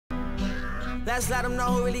Let's let them know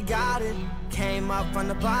who really got it. Came up from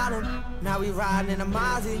the bottom, now we riding in a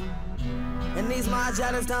Mozzie. And these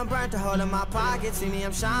Margielas done burnt a hole in my pocket. See me,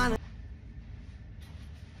 I'm shining.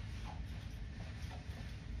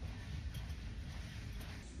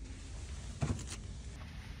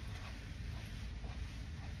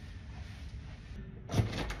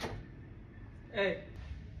 Hey.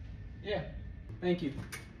 Yeah. Thank you.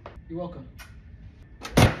 You're welcome.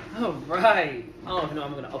 Alright. I don't know if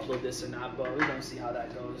I'm going to upload this or not, but we're going to see how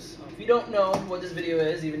that goes. If you don't know what this video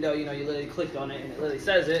is, even though, you know, you literally clicked on it and it literally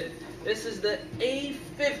says it, this is the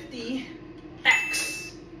A50x.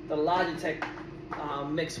 The Logitech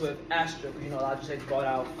mixed with Astro. You know, Logitech brought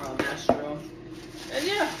out Astro. And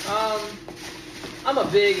yeah, I'm a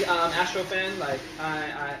big Astro fan. Like,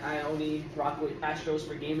 I only rock with Astros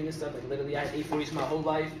for gaming and stuff. Like, literally, I had A40s my whole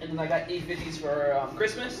life. And then I got A50s for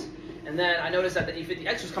Christmas. And then I noticed that the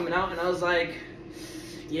A50X was coming out, and I was like,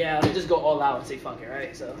 yeah, let me just go all out and say fuck it,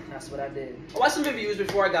 right? So that's what I did. I watched some reviews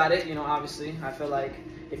before I got it, you know, obviously. I feel like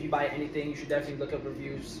if you buy anything, you should definitely look up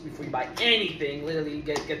reviews before you buy anything. Literally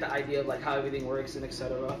get the idea of like how everything works and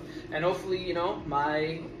etc. And hopefully, you know,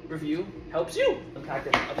 my review helps you. Unpack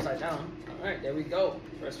it upside down. All right, there we go.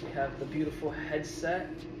 First, we have the beautiful headset.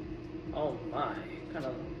 Oh my, kind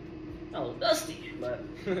of a little dusty, but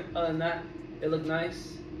other than that, it looked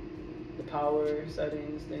nice. The power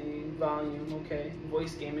settings thing, volume, okay.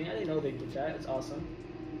 Voice gaming, I didn't know they did that. It's awesome.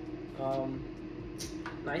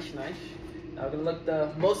 Nice. Now we're gonna look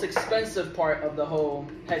the most expensive part of the whole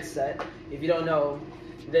headset. If you don't know,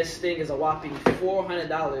 this thing is a whopping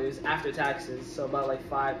 $400 after taxes. So about like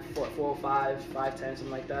 $405, $510,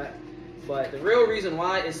 something like that. But the real reason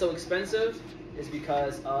why it's so expensive is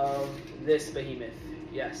because of this behemoth.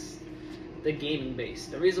 Yes, the gaming base.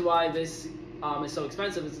 The reason why this is so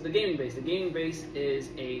expensive is the gaming base. The gaming base is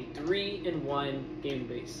a 3-in-1 gaming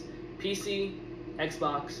base. PC,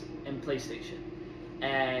 Xbox, and PlayStation.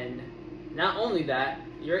 And not only that,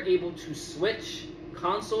 you're able to switch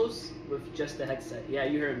consoles with just the headset. Yeah,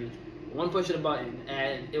 you heard me. One push of the button,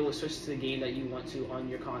 and it will switch to the game that you want to on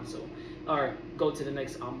your console, or go to the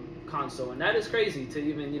next console. And that is crazy to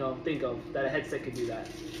even, you know, think of that a headset could do that.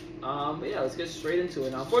 But yeah, let's get straight into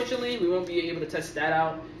it. Now, unfortunately, we won't be able to test that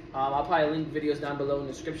out. I'll probably link videos down below in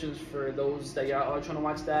the descriptions for those that y'all are trying to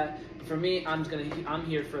watch that. But for me, I'm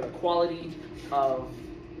here for the quality of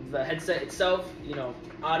the headset itself, you know,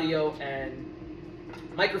 audio and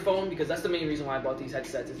microphone, because that's the main reason why I bought these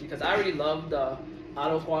headsets, is because I already love the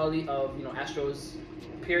audio quality of, you know, Astros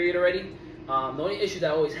period already. The only issue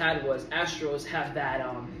that I always had was Astros have that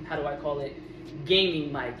how do I call it,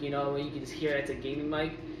 gaming mic, you know, where you can just hear it's a gaming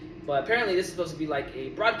mic. But apparently this is supposed to be like a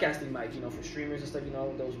broadcasting mic, you know, for streamers and stuff, you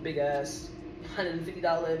know, those big ass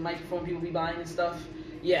 $150 microphone people be buying and stuff.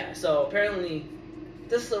 Yeah, so apparently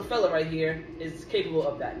this little fella right here is capable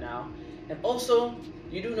of that now. And also,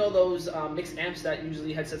 you do know those mixed amps that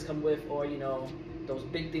usually headsets come with, or, you know, those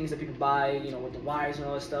big things that people buy, you know, with the wires and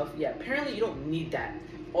all that stuff. Yeah, apparently you don't need that.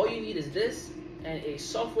 All you need is this and a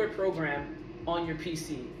software program on your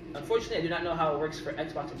PC. Unfortunately, I do not know how it works for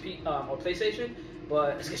Xbox or PlayStation,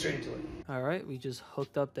 but let's get straight into it. All right, we just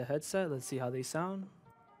hooked up the headset. Let's see how they sound.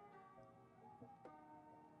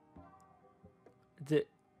 Did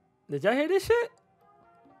y'all hear this shit?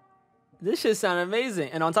 This shit sound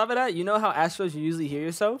amazing. And on top of that, you know how Astros you usually hear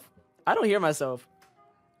yourself? I don't hear myself.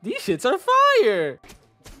 These shits are fire.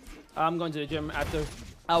 I'm going to the gym after.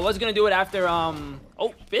 I was gonna do it after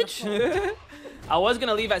oh bitch. I was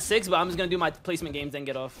gonna leave at 6, but I'm just gonna do my placement games, then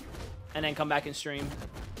get off, and then come back and stream.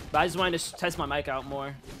 But I just wanted to test my mic out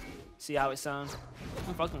more, see how it sounds.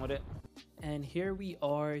 I'm fucking with it. And here we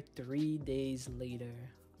are 3 days later.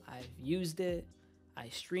 I've used it, I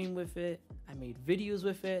streamed with it, I made videos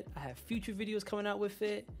with it, I have future videos coming out with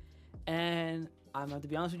it, and I'm going to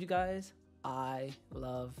be honest with you guys, I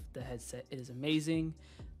love the headset. It is amazing.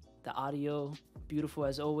 The audio, beautiful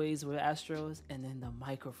as always with Astros, and then the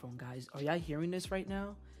microphone, guys. Are y'all hearing this right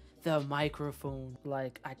now? The microphone,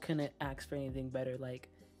 like, I couldn't ask for anything better. Like,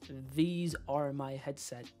 these are my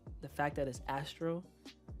headset. The fact that it's Astro,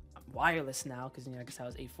 wireless now, because, you know, I guess I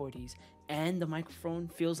was A40s, and the microphone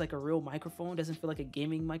feels like a real microphone, doesn't feel like a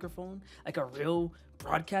gaming microphone, like a real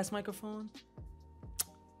broadcast microphone.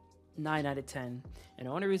 9 out of 10. And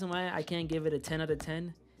the only reason why I can't give it a 10 out of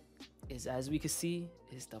 10 is, as we can see,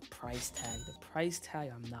 is the price tag. The price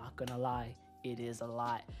tag, I'm not gonna lie, it is a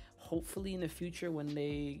lot. Hopefully in the future, when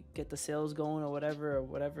they get the sales going or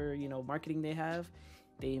whatever, you know, marketing they have,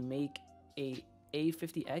 they make a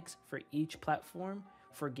A50X for each platform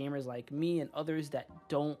for gamers like me and others that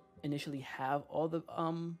don't initially have all the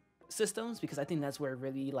systems, because I think that's where it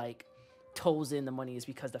really like toes in the money is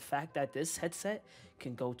because the fact that this headset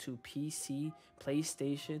can go to PC,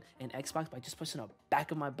 PlayStation, and Xbox by just pushing the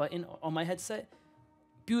back of my button on my headset.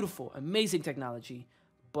 Beautiful, amazing technology.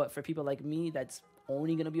 But for people like me that's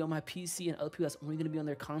only going to be on my PC and other people that's only going to be on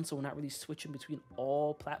their console, not really switching between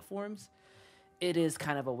all platforms, it is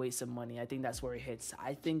kind of a waste of money. I think that's where it hits.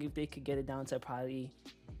 I think if they could get it down to probably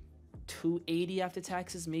 $280 after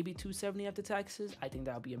taxes, maybe $270 after taxes, I think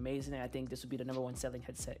that would be amazing. And I think this would be the #1 selling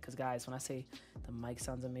headset. Because guys, when I say the mic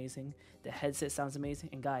sounds amazing, the headset sounds amazing,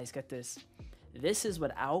 and guys, get this. This is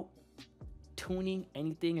without tuning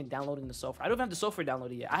anything and downloading the software. I don't have the software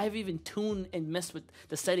downloaded yet. I haven't even tuned and messed with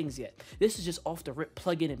the settings yet. This is just off the rip,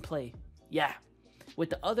 plug in and play. Yeah. With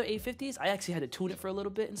the other A50s, I actually had to tune it for a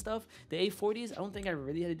little bit and stuff. The A40s, I don't think I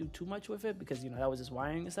really had to do too much with it because, you know, that was just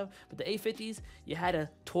wiring and stuff. But the A50s, you had to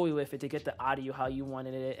toy with it to get the audio how you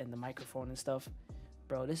wanted it and the microphone and stuff.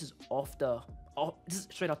 Bro, this is this is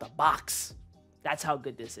straight out the box. That's how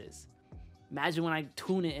good this is. Imagine when I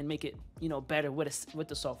tune it and make it, you know, better with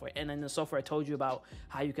the software. And then the software I told you about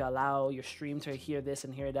how you can allow your stream to hear this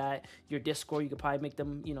and hear that. Your Discord, you could probably make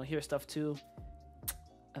them, you know, hear stuff too.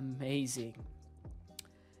 Amazing.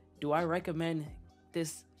 Do I recommend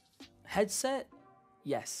this headset?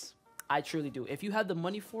 Yes, I truly do. If you have the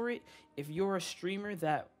money for it, if you're a streamer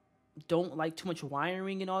that don't like too much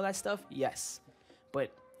wiring and all that stuff, yes.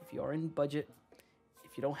 But if you're in budget,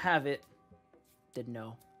 if you don't have it, then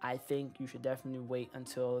no. I think you should definitely wait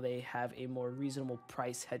until they have a more reasonable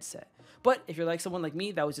price headset. But if you're like someone like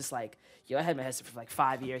me that was just like, yo, I had my headset for like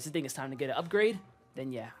 5 years, I think it's time to get an upgrade,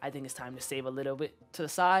 then yeah, I think it's time to save a little bit to the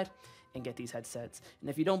side and get these headsets. And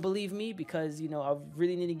if you don't believe me, because, you know, I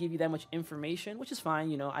really need to give you that much information, which is fine,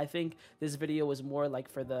 you know, I think this video was more like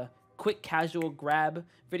for the quick casual grab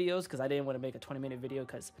videos, because I didn't want to make a 20-minute video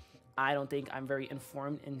because I don't think I'm very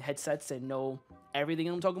informed in headsets and know everything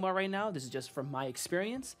I'm talking about right now. This is just from my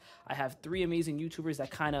experience. I have 3 amazing YouTubers that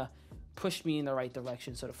kind of pushed me in the right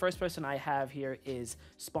direction. So the first person I have here is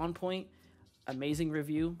Spawn Point, amazing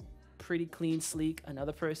review, pretty clean, sleek.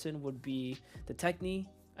 Another person would be the Techni.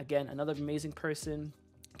 Again, another amazing person,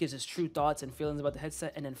 gives his true thoughts and feelings about the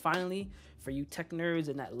headset. And then finally, for you tech nerds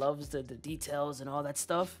and that loves the details and all that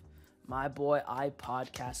stuff, my boy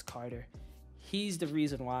iPodcast Carter. He's the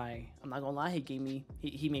reason why, I'm not gonna lie,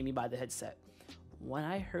 he made me buy the headset. When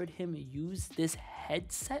I heard him use this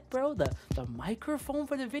headset, bro, the microphone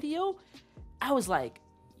for the video, I was like,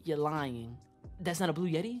 you're lying. That's not a Blue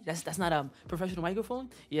Yeti? That's not a professional microphone?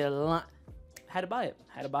 Had to buy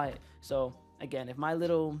it. So again, if my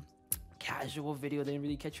little casual video didn't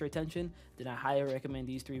really catch your attention, then I highly recommend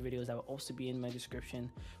these 3 videos that will also be in my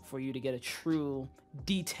description for you to get a true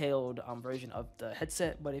detailed version of the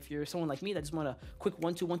headset. But if you're someone like me that just want a quick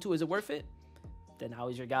 1-2, is it worth it? Then I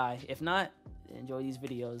was your guy. If not, enjoy these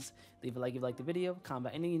videos. Leave a like if you like the video,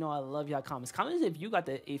 comment, and then, you know, I love y'all comments. Comment if you got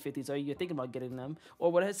the A50s or you're thinking about getting them,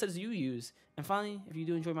 or what headsets you use. And finally, if you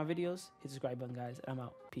do enjoy my videos, hit the subscribe button, guys. I'm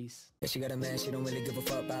out. Peace. Yeah, she got a man she don't really give a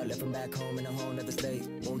fuck about. Left him back home in a whole nother state.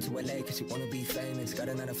 Moved to LA cause she wanna be famous. Got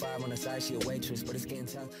a 9 to 5 on the side, she a waitress, but it's getting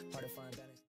tough, hard to find.